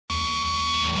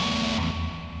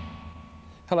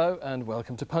Hello and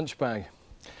welcome to Punchbag.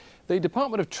 The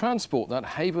Department of Transport, that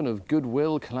haven of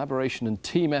goodwill, collaboration and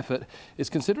team effort, is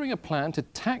considering a plan to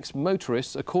tax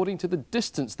motorists according to the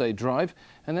distance they drive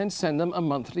and then send them a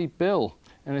monthly bill,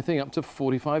 anything up to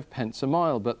 45 pence a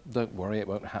mile. But don't worry, it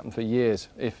won't happen for years,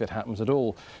 if it happens at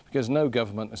all, because no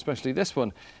government, especially this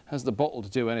one, has the bottle to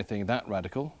do anything that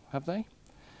radical, have they?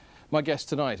 My guests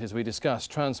tonight as we discuss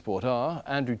transport are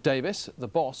Andrew Davis, the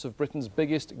boss of Britain's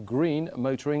biggest green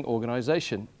motoring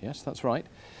organisation. Yes, that's right.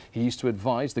 He used to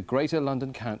advise the Greater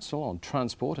London Council on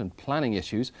transport and planning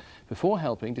issues before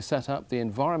helping to set up the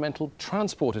Environmental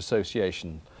Transport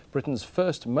Association, Britain's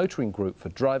first motoring group for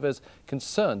drivers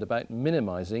concerned about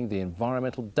minimising the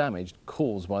environmental damage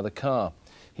caused by the car.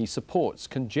 He supports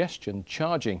congestion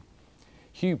charging.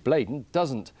 Hugh Bladen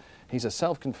doesn't. He's a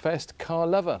self-confessed car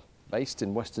lover. Based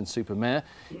in Weston-super-Mare,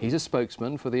 he's a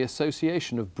spokesman for the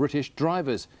Association of British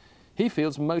Drivers. He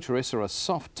feels motorists are a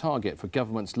soft target for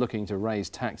governments looking to raise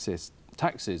taxes.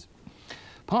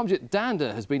 Parmjit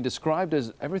Danda has been described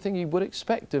as everything you would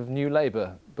expect of New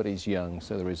Labour, but he's young,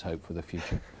 so there is hope for the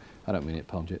future. I don't mean it,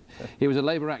 Parmjit. He was a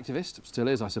Labour activist, still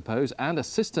is, I suppose, and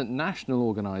assistant national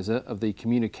organiser of the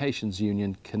communications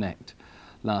union Connect.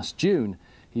 Last June,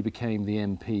 he became the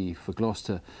MP for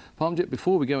Gloucester. Parmjit,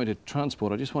 before we go into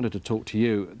transport, I just wanted to talk to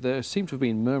you. There seem to have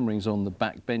been murmurings on the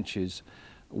back benches,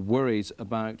 worries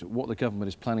about what the government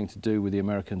is planning to do with the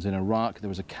Americans in Iraq. There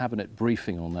was a cabinet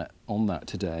briefing on that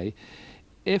today.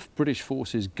 If British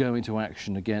forces go into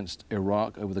action against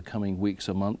Iraq over the coming weeks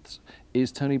or months,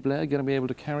 is Tony Blair going to be able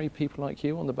to carry people like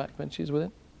you on the back benches with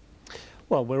him?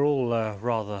 Well, we're all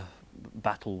rather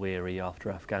battle-weary after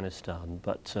Afghanistan,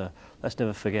 but let's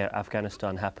never forget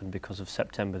Afghanistan happened because of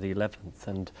September the 11th,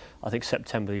 and I think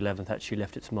September the 11th actually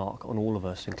left its mark on all of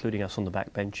us, including us on the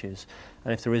back benches.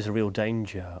 And if there is a real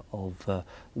danger of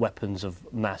weapons of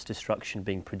mass destruction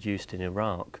being produced in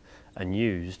Iraq and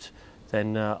used,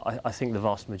 then I think the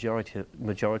vast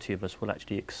majority of us will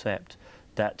actually accept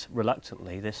that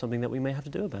reluctantly there's something that we may have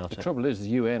to do about it. The trouble is the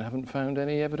UN haven't found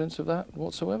any evidence of that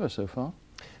whatsoever so far.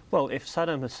 Well, if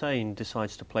Saddam Hussein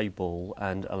decides to play ball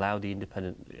and allow the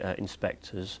independent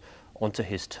inspectors onto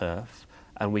his turf,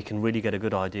 and we can really get a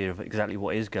good idea of exactly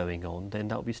what is going on, then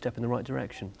that will be a step in the right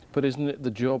direction. But isn't it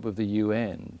the job of the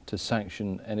UN to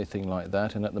sanction anything like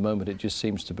that? And at the moment it just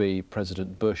seems to be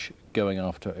President Bush going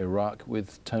after Iraq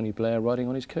with Tony Blair riding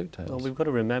on his coattails. Well, we've got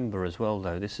to remember as well,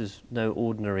 though, this is no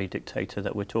ordinary dictator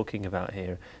that we're talking about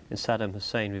here. In Saddam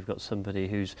Hussein, we've got somebody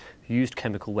who's used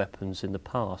chemical weapons in the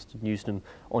past and used them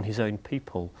on his own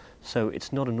people. So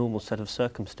it's not a normal set of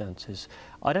circumstances.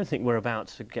 I don't think we're about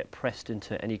to get pressed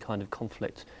into any kind of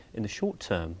conflict in the short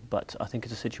term, but I think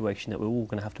it's a situation that we're all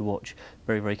going to have to watch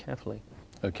very, very carefully.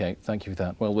 OK, thank you for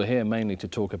that. Well, we're here mainly to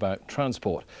talk about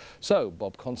transport. So,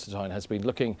 Bob Constantine has been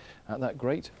looking at that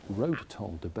great road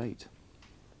toll debate.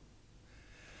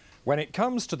 When it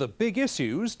comes to the big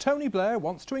issues, Tony Blair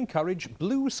wants to encourage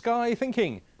blue sky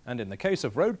thinking. And in the case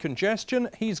of road congestion,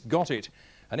 he's got it.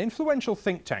 An influential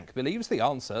think tank believes the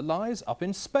answer lies up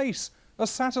in space. A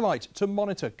satellite to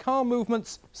monitor car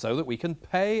movements so that we can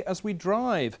pay as we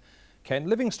drive. Ken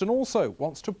Livingstone also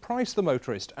wants to price the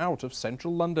motorist out of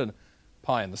central London.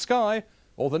 Pie in the sky,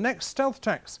 or the next stealth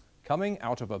tax coming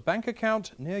out of a bank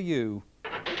account near you.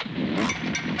 I've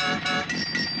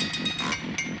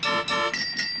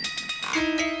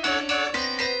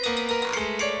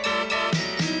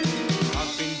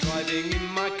been driving in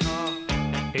my car.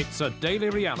 It's a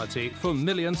daily reality for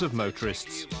millions of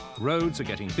motorists. Roads are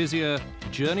getting busier,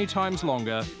 journey times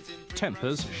longer,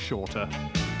 tempers shorter.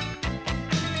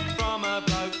 From a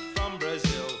bloke from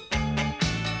Brazil.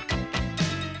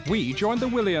 We joined the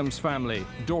Williams family,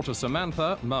 daughter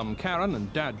Samantha, mum Karen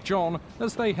and dad John,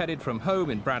 as they headed from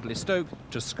home in Bradley Stoke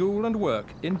to school and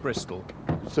work in Bristol.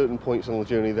 Certain points on the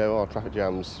journey there are traffic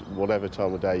jams whatever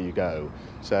time of day you go,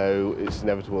 so it's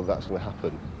inevitable that's going to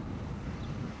happen.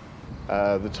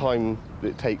 The time that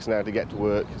it takes now to get to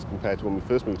work as compared to when we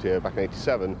first moved here back in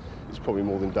 '87 is probably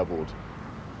more than doubled.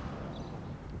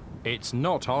 It's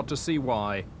not hard to see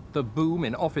why. The boom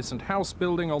in office and house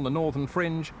building on the northern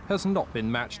fringe has not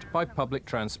been matched by public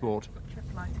transport.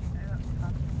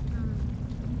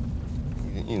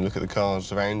 You look at the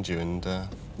cars around you and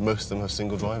most of them have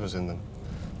single drivers in them,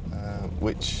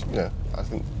 which, you know, I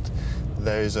think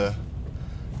there is a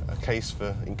case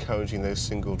for encouraging those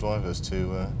single drivers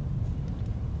to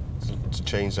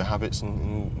change their habits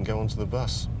and go onto the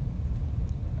bus.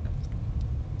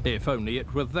 If only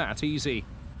it were that easy.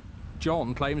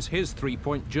 John claims his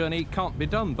three-point journey can't be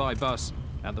done by bus,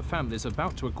 and the family's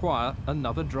about to acquire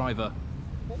another driver.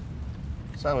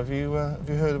 Sam, have you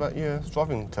heard about your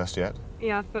driving test yet?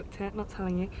 Yeah, I've booked it, not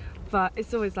telling you. But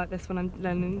it's always like this when I'm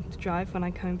learning to drive, when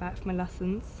I'm coming back from my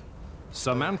lessons.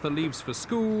 Samantha leaves for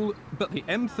school, but the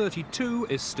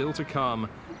M32 is still to come.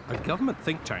 A government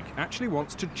think tank actually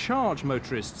wants to charge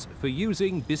motorists for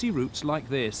using busy routes like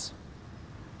this.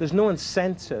 There's no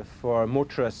incentive for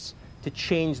motorists to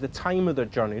change the time of their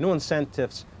journey, no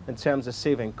incentives in terms of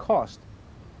saving cost.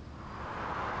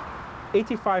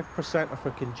 85% of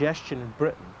our congestion in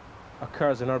Britain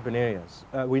occurs in urban areas.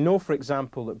 We know, for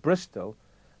example, that Bristol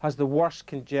has the worst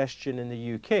congestion in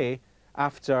the UK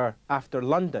after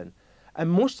London.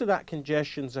 And most of that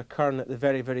congestion is occurring at the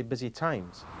very, very busy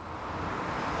times.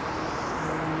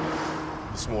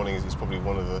 This morning is probably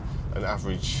one of an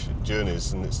average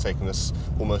journeys, and it's taken us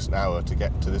almost an hour to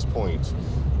get to this point.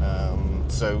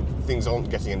 So things aren't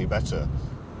getting any better.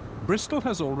 Bristol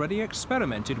has already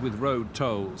experimented with road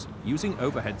tolls, using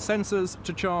overhead sensors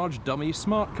to charge dummy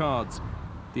smart cards.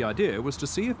 The idea was to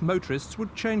see if motorists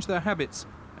would change their habits,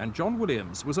 and John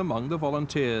Williams was among the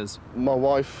volunteers. My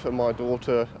wife and my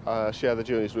daughter share the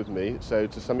journeys with me, so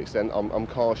to some extent I'm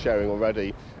car sharing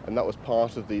already, and that was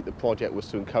part of the project, was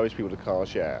to encourage people to car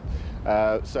share.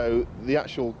 So the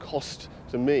actual cost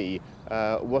to me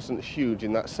wasn't huge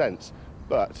in that sense,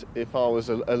 but if I was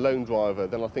a lone driver,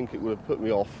 then I think it would have put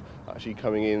me off actually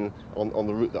coming in on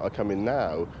the route that I come in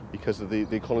now because of the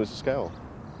economies of scale.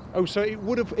 Oh, so it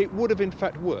would have in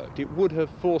fact worked? It would have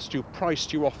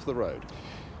priced you off the road?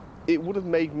 It would have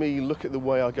made me look at the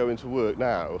way I go into work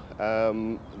now,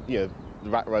 you know, the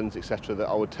rat runs, etc., that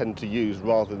I would tend to use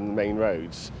rather than the main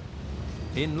roads.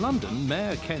 In London,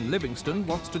 Mayor Ken Livingstone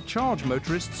wants to charge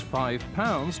motorists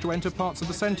 £5 to enter parts of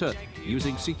the centre,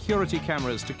 using security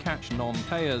cameras to catch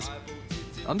non-payers.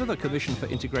 Under the Commission for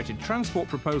Integrated Transport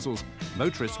proposals,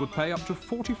 motorists would pay up to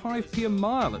 45p a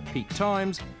mile at peak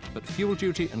times, but fuel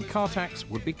duty and car tax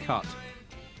would be cut.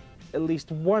 At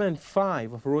least 1 in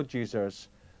 5 of road users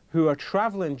who are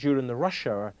travelling during the rush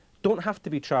hour don't have to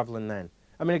be travelling then.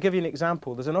 I mean, I'll give you an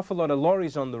example. There's an awful lot of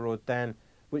lorries on the road then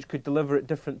which could deliver at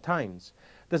different times.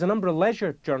 There's a number of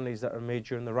leisure journeys that are made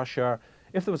during the rush hour.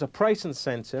 If there was a price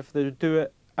incentive, they would do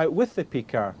it out with the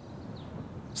peak hour.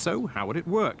 So how would it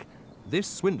work? This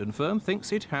Swindon firm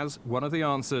thinks it has one of the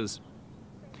answers.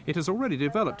 It has already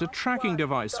developed a tracking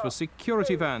device for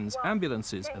security vans,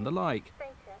 ambulances and the like.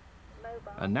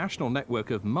 A national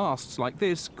network of masts like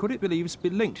this could, it believes, be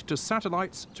linked to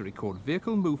satellites to record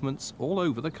vehicle movements all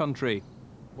over the country.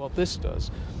 What this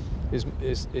does is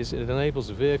it enables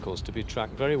vehicles to be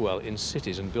tracked very well in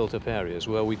cities and built-up areas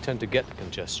where we tend to get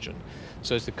congestion.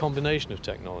 So it's the combination of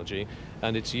technology,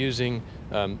 and it's using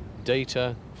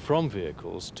data from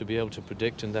vehicles to be able to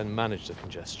predict and then manage the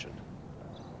congestion.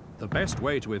 The best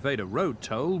way to evade a road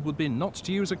toll would be not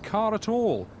to use a car at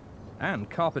all. Anne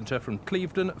Carpenter from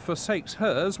Clevedon forsakes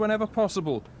hers whenever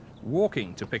possible,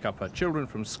 walking to pick up her children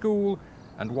from school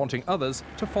and wanting others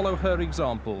to follow her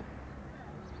example.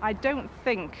 I don't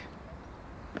think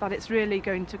that it's really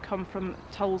going to come from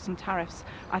tolls and tariffs.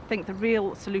 I think the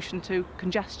real solution to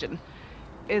congestion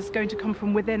is going to come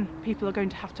from within. People are going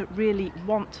to have to really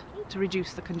want to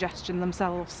reduce the congestion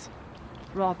themselves,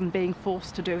 rather than being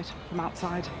forced to do it from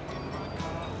outside.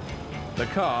 The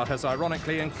car has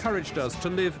ironically encouraged us to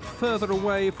live further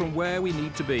away from where we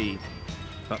need to be.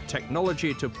 But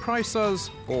technology to price us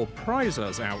or prize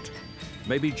us out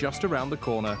may be just around the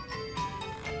corner.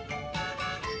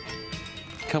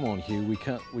 Come on, Hugh,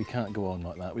 we can't go on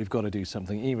like that. We've got to do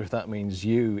something, even if that means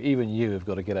even you have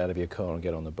got to get out of your car and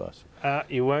get on the bus.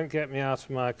 You won't get me out of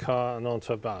my car and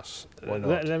onto a bus. Why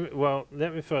not?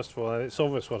 Let me first of all, and it's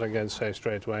obvious what I'm going to say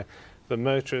straight away, the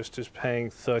motorist is paying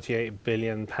 £38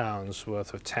 billion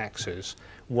worth of taxes.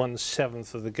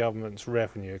 1/7 of the government's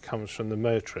revenue comes from the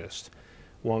motorist.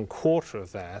 1/4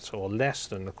 of that, or less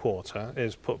than a quarter,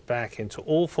 is put back into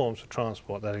all forms of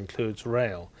transport. That includes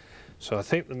rail. So I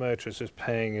think the motorist is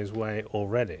paying his way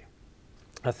already.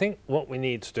 I think what we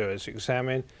need to do is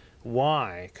examine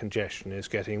why congestion is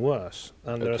getting worse.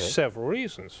 And there are several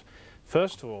reasons.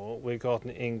 First of all, we've got an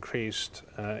increased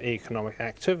economic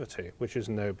activity, which is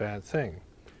no bad thing.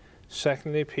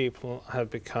 Secondly, people have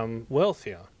become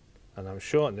wealthier, and I'm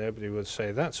sure nobody would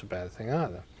say that's a bad thing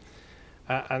either.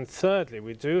 And thirdly,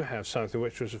 we do have something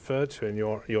which was referred to in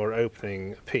your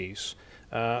opening piece,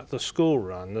 the school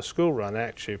run. The school run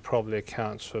actually probably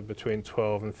accounts for between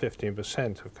 12 and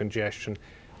 15% of congestion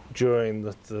during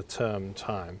the term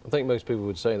time. I think most people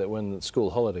would say that when the school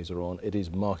holidays are on, it is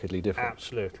markedly different.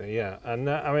 Absolutely, yeah. And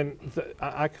I mean,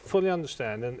 I fully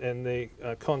understand in the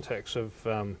context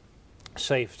of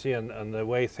safety and the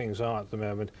way things are at the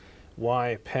moment,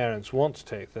 why parents want to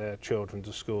take their children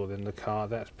to school in the car.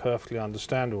 That's perfectly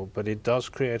understandable, but it does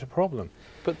create a problem.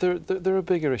 But there are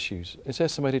bigger issues. It's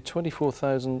estimated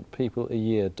 24,000 people a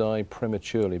year die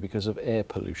prematurely because of air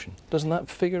pollution. Doesn't that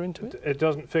figure into it? It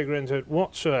doesn't figure into it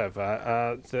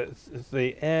whatsoever.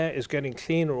 The air is getting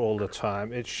cleaner all the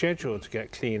time. It's scheduled to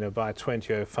get cleaner by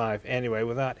 2005 anyway,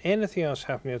 without anything else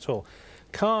happening at all.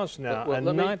 Cars now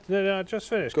are just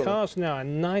finished. Cars now are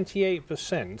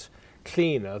 98%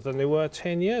 cleaner than they were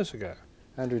 10 years ago.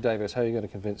 Andrew Davis, how are you going to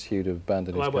convince Hugh to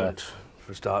abandon his car? I won't,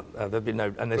 for a start. There'll be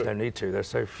no, and there's no need to. There's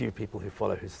so few people who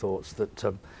follow his thoughts that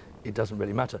it doesn't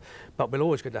really matter. But we're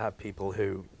always going to have people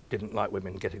who didn't like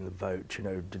women getting the vote, you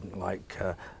know, didn't like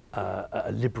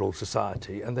a liberal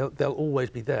society, and they'll always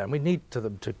be there. And we need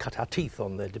them to cut our teeth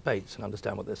on their debates and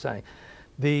understand what they're saying.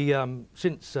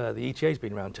 Since the ETA's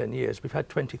been around 10 years, we've had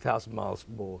 20,000 miles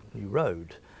more new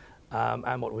road.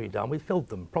 And what have we done? We've filled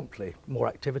them promptly. More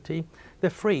activity. They're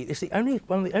free. It's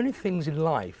one of the only things in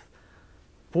life,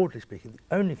 broadly speaking,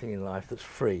 the only thing in life that's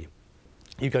free.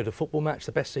 You go to a football match,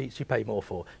 the best seats you pay more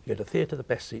for. You go to the theatre, the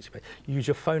best seats you pay. You use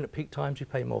your phone at peak times, you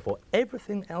pay more for.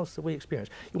 Everything else that we experience.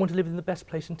 You want to live in the best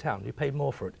place in town, you pay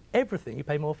more for it. Everything you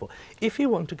pay more for. If you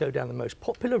want to go down the most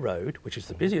popular road, which is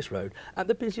the busiest road, at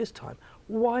the busiest time,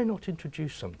 why not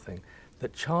introduce something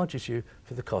that charges you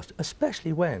for the cost,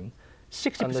 especially when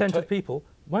 60% of people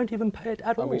won't even pay it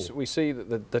at all. We see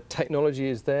that the technology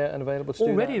is there and available to do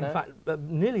that already. In now? fact,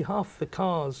 nearly half the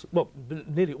cars, well,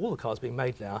 nearly all the cars being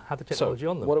made now have the technology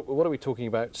on them. What are we talking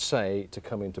about, say, to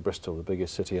come into Bristol, the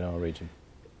biggest city in our region?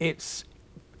 It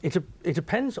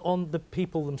depends on the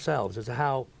people themselves as to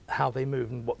how they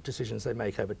move and what decisions they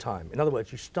make over time. In other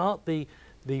words, you start the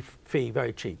fee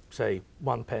very cheap, say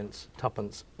 1 pence,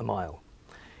 2p a mile.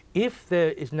 If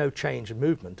there is no change in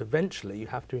movement, eventually you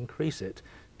have to increase it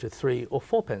to 3 or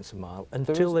 4 pence a mile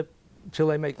until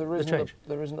they make the change.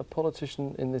 There isn't a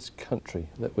politician in this country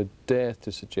that would dare to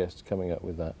suggest coming up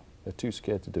with that. They're too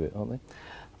scared to do it, aren't they?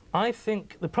 I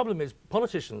think the problem is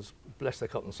politicians, bless their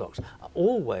cotton socks, are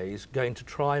always going to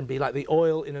try and be like the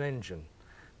oil in an engine.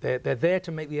 They're there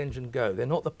to make the engine go. They're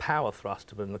not the power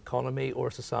thrust of an economy or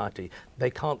a society.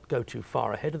 They can't go too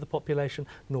far ahead of the population,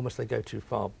 nor must they go too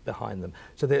far behind them.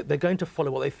 So they're going to follow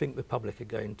what they think the public are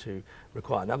going to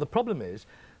require. Now, the problem is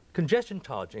congestion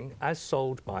charging, as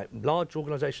sold by large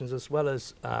organisations as well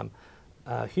as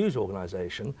Hugh's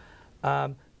organisation,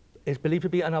 is believed to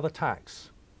be another tax.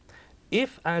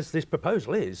 If, as this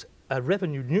proposal is, a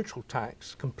revenue-neutral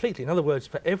tax completely, in other words,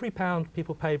 for every £1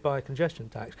 people pay by congestion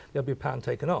tax, there'll be £1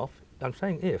 taken off. I'm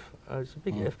saying if, it's a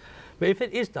big if. But if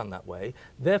it is done that way,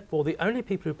 therefore the only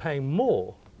people who are paying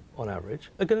more, on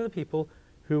average, are going to be the people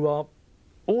who are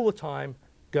all the time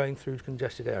going through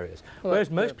congested areas. Well, whereas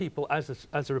most people, as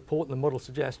the report and the model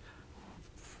suggest,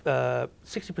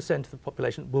 60% of the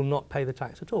population will not pay the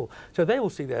tax at all. So they will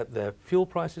see their fuel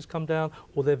prices come down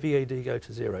or their VAD go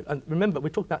to zero. And remember, we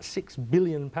talked about £6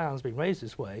 billion being raised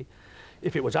this way.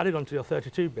 If it was added onto your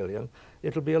 32 billion,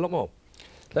 it'll be a lot more.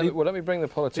 Let me bring the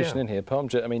politician in here.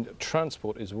 Parmjit, I mean,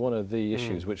 transport is one of the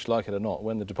issues which, like it or not,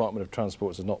 when the Department of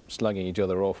Transport is not slugging each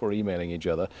other off or emailing each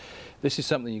other, this is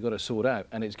something you've got to sort out,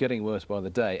 and it's getting worse by the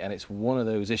day, and it's one of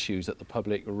those issues that the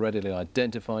public readily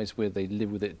identifies with. They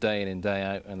live with it day in and day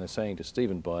out, and they're saying to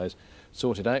Stephen Byers,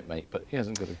 sort it out, mate, but he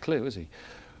hasn't got a clue, has he?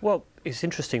 Well, it's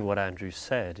interesting what Andrew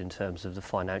said in terms of the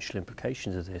financial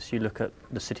implications of this. You look at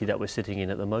the city that we're sitting in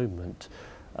at the moment,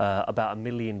 about £1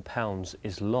 million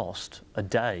is lost a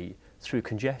day through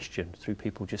congestion, through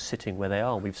people just sitting where they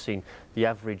are. We've seen the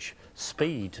average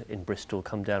speed in Bristol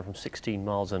come down from 16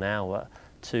 miles an hour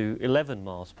to 11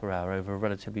 miles per hour over a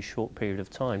relatively short period of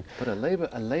time. But a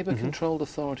Labour-controlled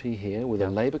authority here with a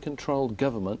Labour-controlled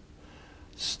government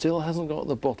still hasn't got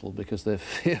the bottle because they're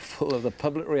fearful of the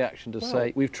public reaction to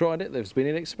say, we've tried it, there's been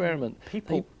an experiment.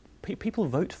 People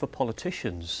vote for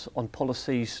politicians on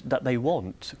policies that they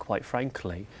want, quite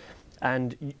frankly,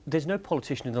 and there's no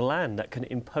politician in the land that can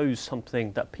impose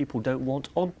something that people don't want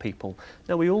on people.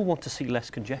 Now, we all want to see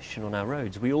less congestion on our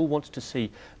roads. We all want to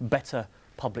see better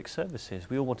public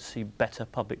services. We all want to see better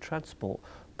public transport.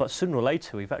 But sooner or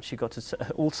later, we've actually got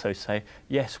to also say,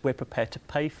 yes, we're prepared to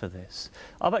pay for this.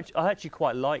 I actually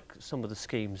quite like some of the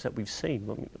schemes that we've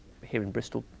seen. Here in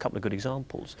Bristol, a couple of good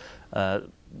examples.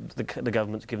 The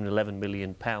government's given £11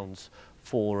 million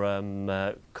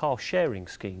for car sharing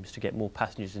schemes to get more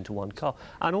passengers into one car,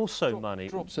 and also money.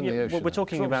 Drops in the ocean. We're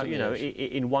talking about, you know,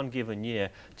 in one given year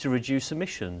to reduce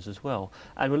emissions as well,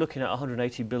 and we're looking at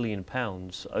 £180 billion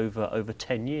over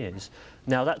 10 years.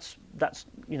 Now that's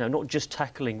you know, not just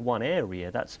tackling one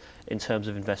area. That's in terms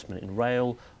of investment in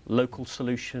rail, local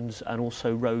solutions, and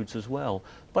also roads as well.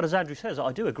 But as Andrew says,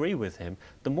 I do agree with him.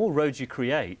 The more roads you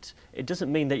create, it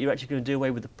doesn't mean that you're actually going to do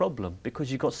away with the problem,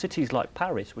 because you've got cities like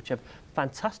Paris which have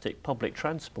fantastic public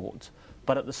transport,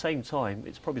 but at the same time,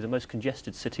 it's probably the most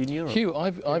congested city in Europe. Hugh,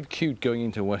 I've queued going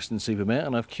into Weston-super-Mare,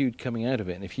 and I've queued coming out of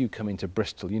it. And if you come into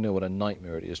Bristol, you know what a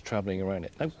nightmare it is travelling around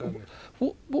it. Now,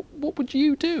 what would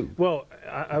you do? Well,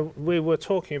 we were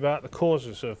talking about the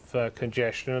causes of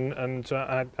congestion, and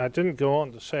I didn't go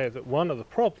on to say that one of the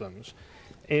problems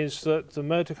is that the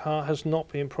motor car has not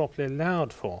been properly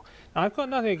allowed for. Now, I've got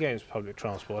nothing against public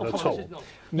transport at all.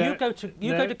 You go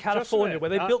to California, where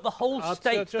they built the whole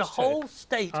state. The whole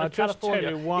state of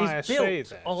California is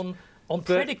built on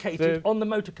predicated on the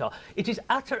motor car. It is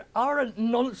utter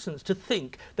nonsense to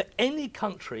think that any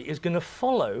country is going to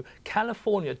follow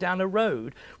California down a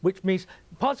road, which means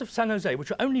parts of San Jose, which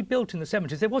were only built in the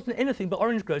 70s, there wasn't anything but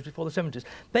orange groves before the 70s.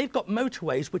 They've got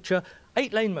motorways, which are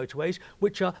 8-lane motorways,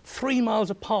 which are 3 miles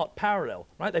apart, parallel.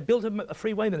 Right? They built a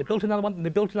freeway, then they built another one, then they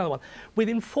built another one.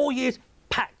 Within 4 years,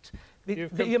 packed.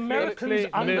 The Americans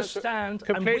understand.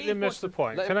 Completely missed the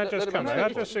point. Can I just come back?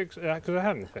 Because I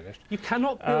hadn't finished. You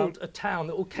cannot build a town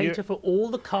that will cater for all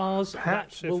the cars.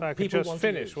 Perhaps if I could just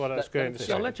finish what I was going to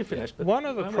say. I'll let you finish. One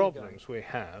of the problems we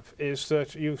have is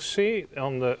that you see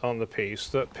on the piece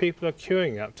that people are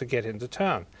queuing up to get into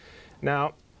town.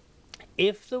 Now,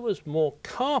 if there was more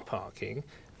car parking,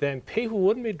 then people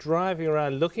wouldn't be driving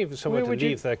around looking for somewhere to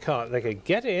leave their car. They could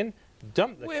get in,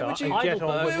 dump the car and get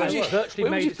on with it.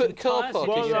 Where would you put car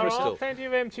parking in Bristol? Well, there are plenty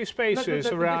of empty spaces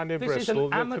around in Bristol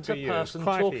that could be used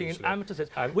quite easily. This is an amateur person talking in amateur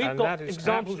sense. We've got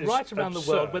examples right around the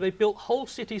world where they built whole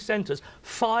city centres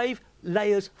 5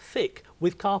 layers thick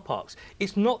with car parks.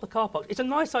 It's not the car parks. It's a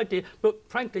nice idea, but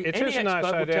frankly, any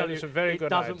expert will tell you it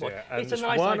doesn't work. It's a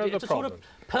nice idea. It's a sort of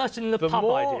person in the pub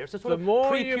idea. It's a sort of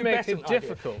prepubescent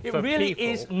idea. It really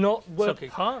is not working.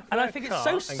 And I think it's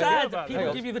so sad that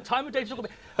people give you the time of day to talk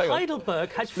about it.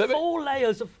 Heidelberg has 4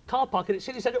 layers of car park in its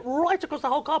city centre right across the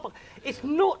whole car park. It's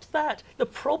not that. The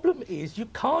problem is you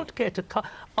can't get a car.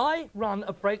 I run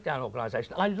a breakdown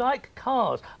organisation. I like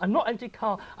cars. I'm not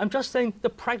anti-car. I'm just saying the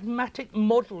pragmatic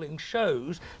modelling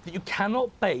shows that you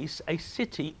cannot base a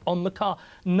city on the car.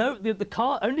 No, the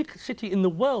only city in the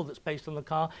world that's based on the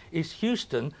car is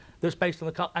Houston, that's based on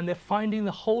the car, and they're finding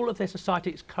the whole of their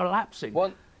society is collapsing.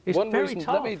 It's very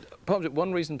tough.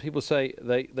 One reason people say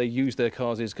they use their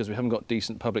cars is because we haven't got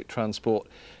decent public transport.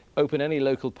 Open any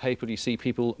local paper, you see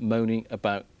people moaning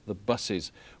about the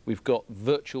buses. We've got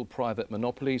virtual private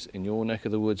monopolies in your neck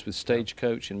of the woods with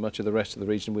Stagecoach, in much of the rest of the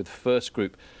region with First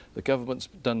Group. The government's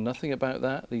done nothing about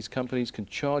that. These companies can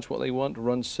charge what they want,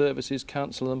 run services,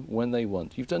 cancel them when they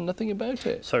want. You've done nothing about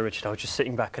it. So, Richard, I was just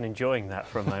sitting back and enjoying that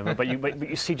for a moment, but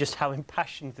you see just how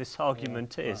impassioned this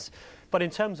argument is. But in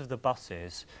terms of the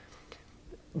buses,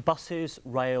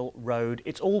 rail, road,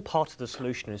 it's all part of the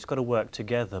solution. It's got to work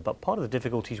together. But part of the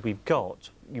difficulties we've got,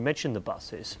 you mentioned the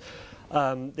buses,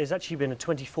 there's actually been a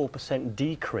 24%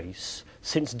 decrease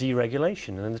since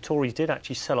deregulation, and the Tories did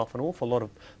actually sell off an awful lot of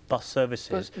bus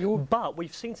services. But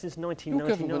we've seen since 1999...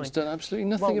 Your government's done absolutely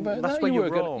nothing about that. That's where you're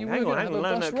wrong. Hang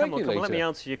on, come on, let me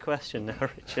answer your question now,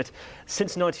 Richard.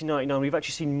 Since 1999, we've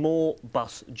actually seen more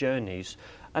bus journeys.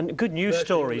 And good news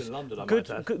stories.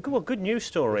 Good news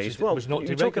stories. Well,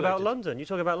 you talk about London.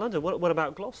 What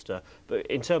about Gloucester? But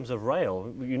in terms of rail,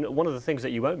 one of the things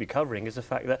that you won't be covering is the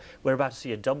fact that we're about to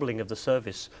see a doubling of the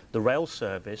service, the rail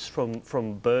service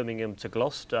from Birmingham to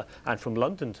Gloucester and from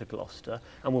London to Gloucester,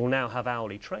 and we'll now have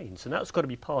hourly trains, and that's got to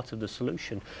be part of the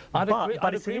solution. But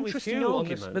it's an interesting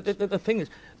argument. The thing is,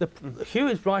 Hugh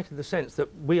is right in the sense that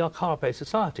we are car-based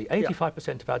society.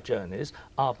 85% of our journeys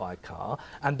are by car,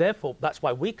 and therefore that's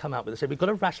why we come out with this. We've got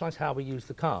to rationalise how we use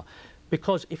the car.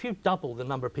 Because if you double the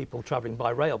number of people travelling by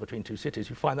rail between 2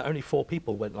 cities, you find that only 4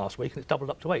 people went last week, and it's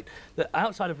doubled up to 8. That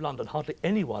outside of London, hardly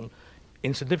anyone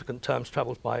in significant terms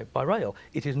travels by rail.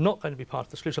 It is not going to be part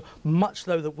of the solution, much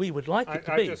though that we would like it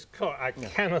to be. I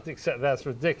cannot accept that's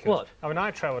ridiculous. What? I mean, I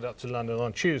travelled up to London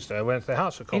on Tuesday. I went to the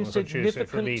House of Commons on Tuesday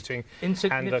for a meeting, and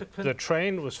the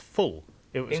train was full.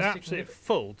 It was absolutely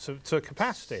full to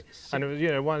capacity. And it was, you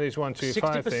know, one of these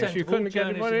 125 things, you couldn't get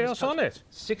anybody else on it.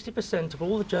 60% of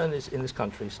all the journeys in this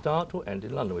country start or end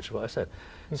in London, which is what I said.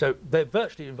 So they're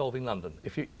virtually involving London.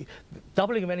 If you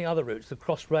doubling of any other routes, the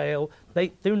Crossrail,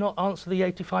 they do not answer the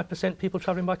 85% people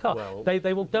travelling by car. Well,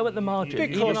 they will go at the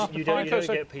margin. You don't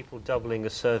get people doubling a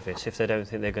service if they don't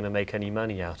think they're going to make any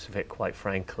money out of it, quite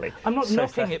frankly. I'm not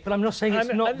knocking it, but I'm not saying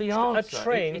it's not the answer. A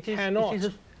train cannot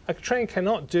A train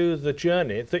cannot do the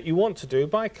journey that you want to do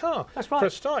by car. That's right. For a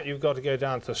start, you've got to go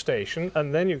down to the station,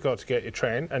 and then you've got to get your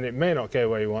train, and it may not go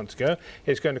where you want to go.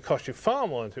 It's going to cost you far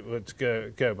more than it would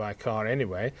to go by car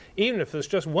anyway, even if there's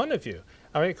just one of you.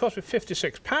 I mean, it cost me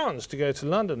 £56 to go to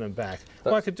London and back.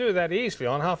 Well, I could do that easily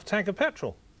on half a tank of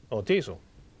petrol or diesel.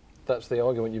 That's the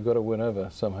argument you've got to win over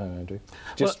somehow, Andrew.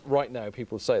 Just well, right now,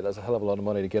 people say that's a hell of a lot of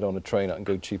money to get on a train and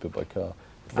go cheaper by car.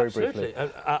 Very absolutely.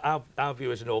 briefly. Our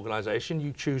view as an organisation,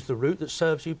 you choose the route that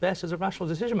serves you best as a rational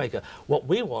decision maker. What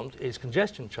we want is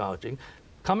congestion charging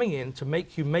coming in to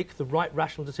make you make the right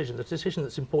rational decision, the decision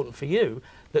that's important for you,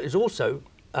 that is also,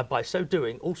 by so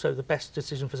doing, also the best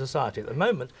decision for society. At the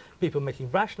moment, people are making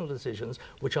rational decisions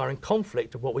which are in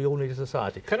conflict of what we all need as a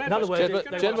society. In other words,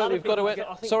 gentlemen, we've got to end.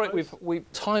 Sorry,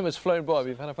 time has flown by.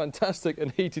 We've had a fantastic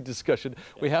and heated discussion.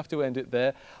 We have to end it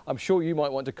there. I'm sure you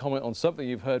might want to comment on something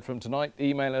you've heard from tonight.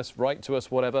 Email us, write to us,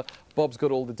 whatever. Bob's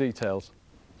got all the details.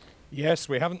 Yes,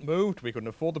 we haven't moved. We couldn't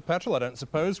afford the petrol, I don't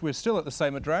suppose. We're still at the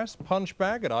same address,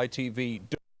 punchbag@itv.